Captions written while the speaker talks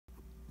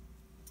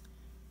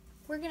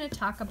we're going to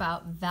talk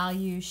about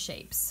value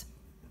shapes.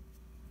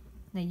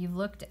 Now you've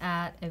looked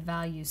at a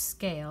value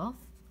scale,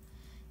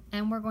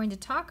 and we're going to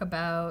talk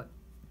about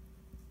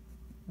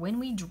when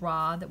we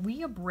draw that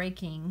we are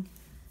breaking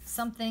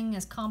something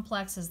as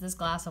complex as this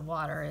glass of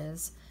water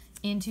is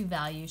into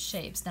value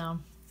shapes. Now,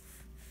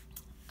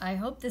 I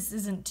hope this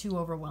isn't too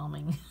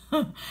overwhelming.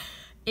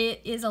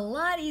 It is a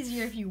lot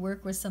easier if you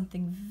work with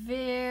something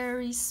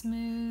very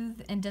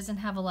smooth and doesn't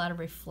have a lot of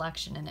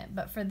reflection in it.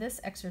 But for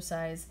this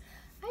exercise,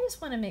 I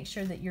just want to make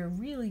sure that you're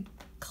really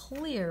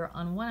clear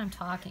on what I'm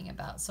talking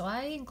about. So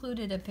I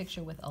included a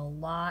picture with a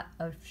lot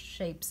of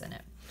shapes in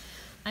it.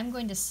 I'm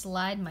going to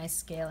slide my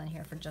scale in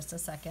here for just a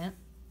second.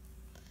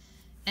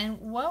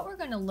 And what we're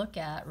going to look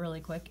at really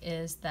quick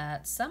is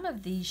that some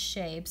of these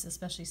shapes,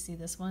 especially see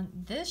this one,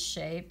 this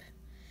shape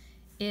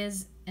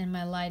is, and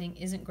my lighting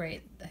isn't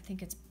great. I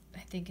think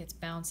it's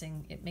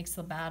bouncing. It makes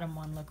the bottom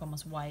one look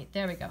almost white.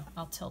 There we go.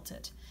 I'll tilt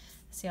it.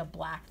 See how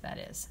black that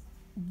is.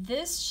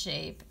 This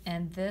shape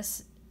and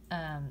this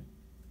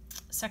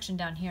section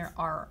down here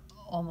are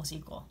almost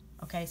equal.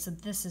 Okay, so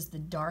this is the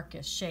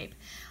darkest shape.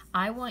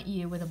 I want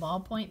you with a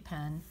ballpoint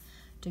pen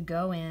to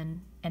go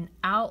in and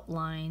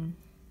outline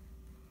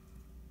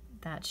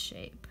that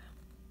shape.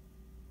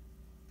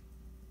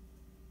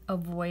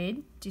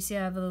 Avoid, do you see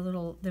I have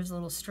there's a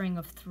little string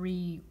of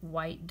 3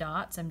 white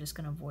dots. I'm just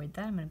going to avoid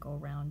that. I'm going to go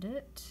around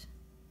it.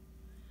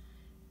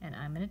 And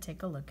I'm going to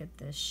take a look at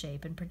this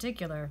shape in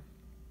particular.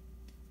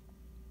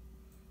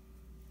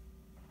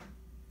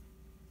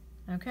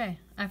 Okay,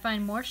 I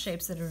find more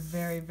shapes that are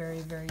very, very,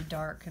 very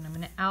dark, and I'm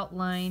going to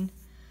outline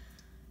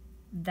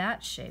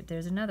that shape.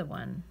 There's another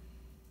one.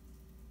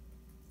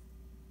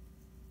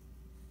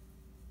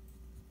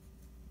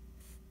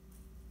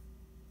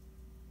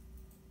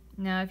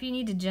 Now, if you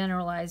need to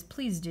generalize,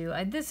 please do.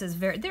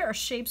 There are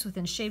shapes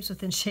within shapes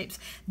within shapes.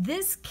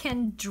 This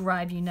can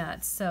drive you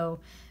nuts.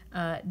 So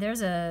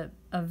there's a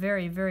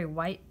very, very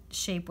white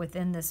shape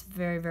within this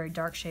very, very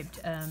dark shape.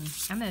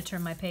 I'm going to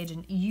turn my page,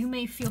 and you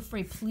may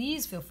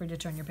please feel free to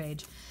turn your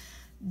page.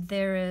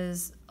 There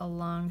is a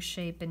long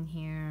shape in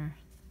here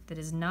that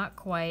is not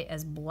quite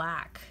as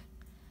black.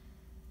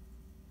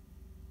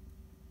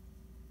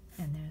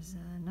 And there's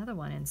another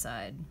one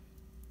inside.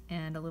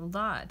 And a little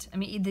dot. I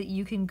mean,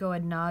 you can go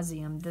ad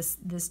nauseum.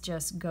 This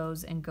just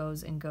goes and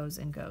goes and goes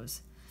and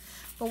goes.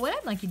 But what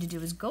I'd like you to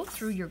do is go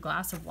through your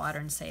glass of water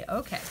and say,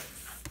 okay,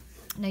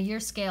 now your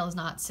scale is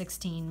not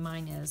 16,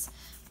 mine is,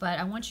 but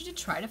I want you to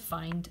try to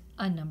find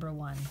a number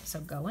 1. So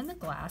go in the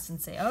glass and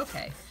say,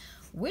 okay,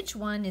 which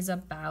one is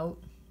about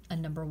a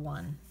number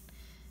 1?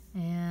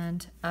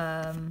 And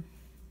I'm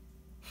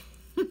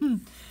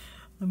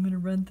gonna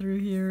run through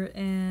here,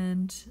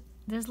 and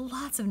there's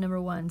lots of number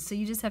 1, so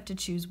you just have to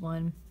choose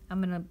one.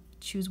 I'm gonna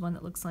choose one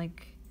that looks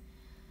like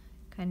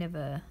kind of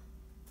a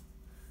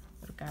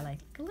little guy.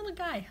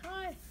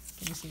 Hi,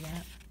 can you see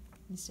that?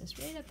 He's just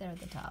right up there at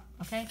the top.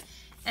 Okay,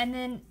 and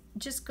then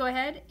just go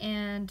ahead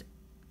and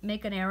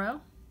make an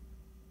arrow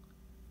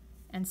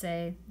and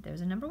say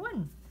there's a number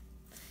 1.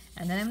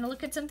 And then I'm gonna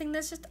look at something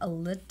that's just a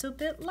little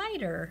bit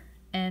lighter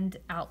and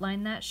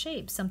outline that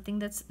shape. Something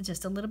that's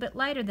just a little bit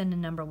lighter than a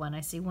number 1.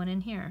 I see one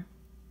in here.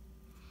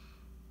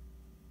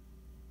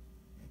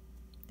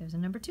 There's a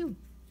number 2.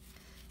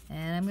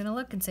 And I'm going to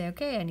look and say,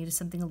 okay, I needed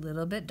something a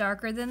little bit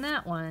darker than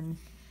that one.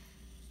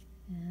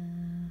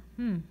 I'm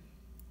going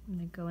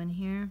to go in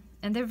here.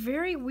 And they're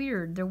very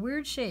weird. They're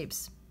weird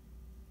shapes.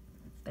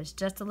 But it's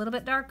just a little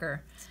bit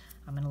darker.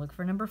 I'm going to look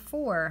for number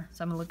 4.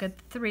 So I'm going to look at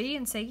 3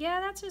 and say, yeah,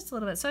 that's just a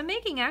little bit. So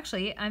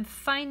I'm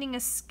finding a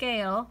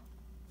scale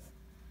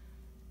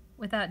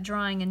without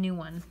drawing a new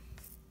one.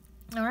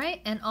 All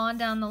right, and on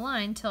down the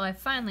line till I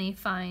finally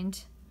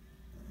find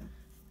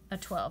a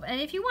 12. And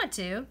if you want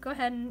to, go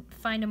ahead and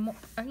find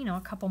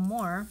a couple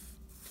more.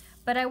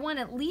 But I want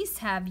to at least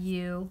have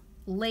you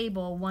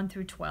label 1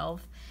 through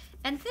 12.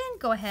 And then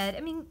go ahead. I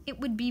mean,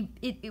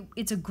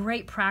 it's a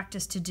great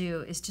practice to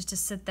do, is just to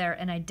sit there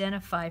and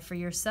identify for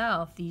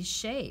yourself these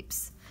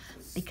shapes,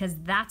 because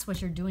that's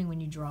what you're doing when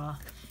you draw.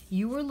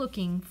 You are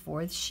looking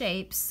for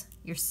shapes.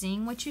 You're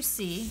seeing what you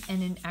see, and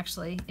then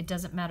actually it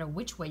doesn't matter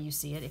which way you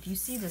see it. If you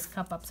see this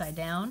cup upside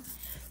down,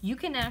 you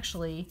can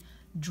actually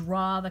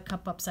draw the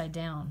cup upside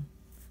down.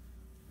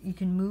 You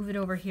can move it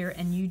over here,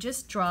 and you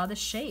just draw the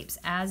shapes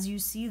as you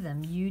see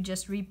them. You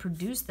just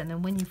reproduce them,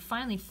 and when you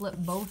finally flip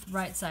both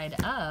right side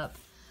up,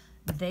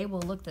 they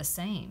will look the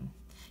same.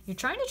 You're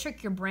trying to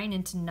trick your brain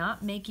into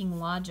not making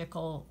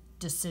logical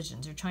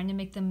decisions. You're trying to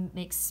make them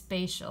make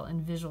spatial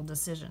and visual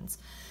decisions.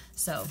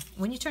 So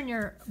when you turn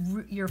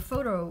your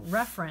photo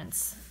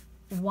reference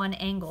one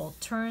angle,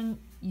 turn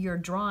your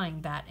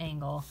drawing that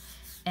angle,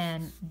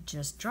 and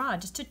just draw,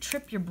 just to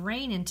trip your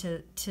brain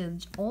into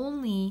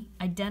only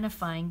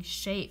identifying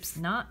shapes,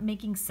 not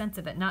making sense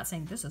of it, not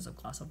saying this is a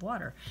glass of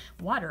water.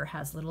 Water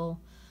has little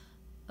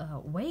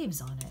waves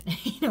on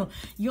it.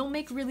 You'll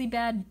make really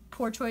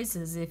poor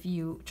choices if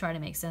you try to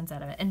make sense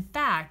out of it. In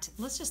fact,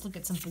 let's just look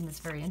at something that's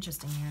very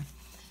interesting here.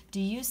 Do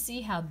you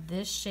see how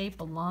this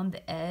shape along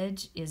the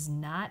edge is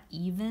not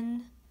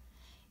even?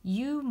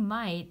 you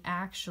might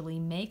actually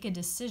make a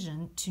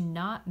decision to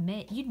not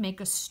make, you'd make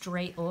a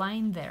straight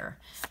line there.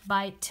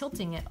 By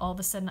tilting it, all of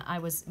a sudden I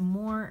was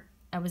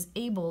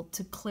able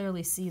to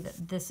clearly see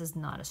that this is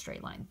not a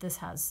straight line. This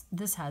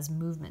has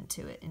movement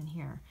to it in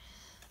here.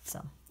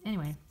 So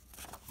anyway,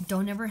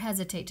 don't ever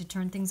hesitate to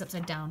turn things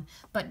upside down,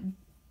 but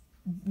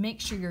make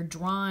sure you're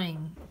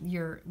drawing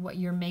what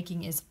you're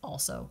making is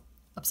also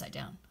upside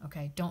down.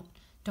 Okay, don't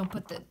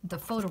put the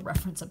photo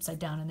reference upside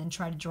down and then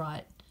try to draw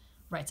it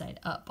right side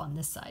up on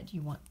this side.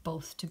 You want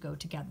both to go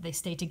together. They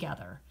stay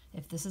together.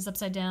 If this is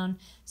upside down,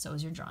 so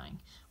is your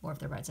drawing. Or if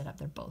they're right side up,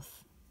 they're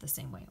both the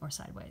same way or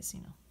sideways,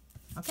 you know.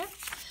 Okay,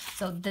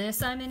 so the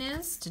assignment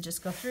is to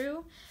just go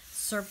through,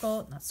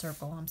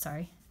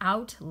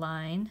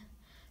 outline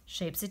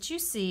shapes that you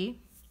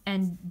see,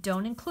 and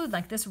don't include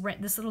like this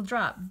little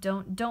drop.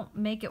 Don't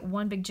make it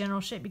one big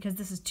general shape, because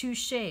this is two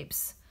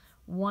shapes.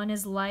 One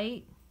is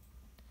light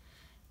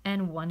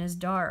and one is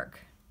dark.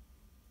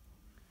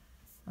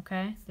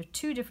 Okay, they're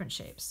two different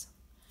shapes.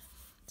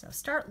 So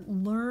start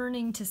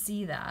learning to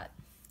see that.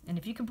 And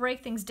if you can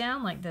break things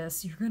down like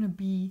this, you're gonna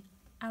be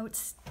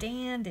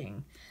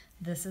outstanding.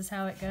 This is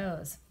how it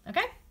goes.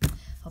 Okay,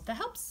 hope that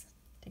helps.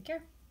 Take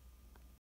care.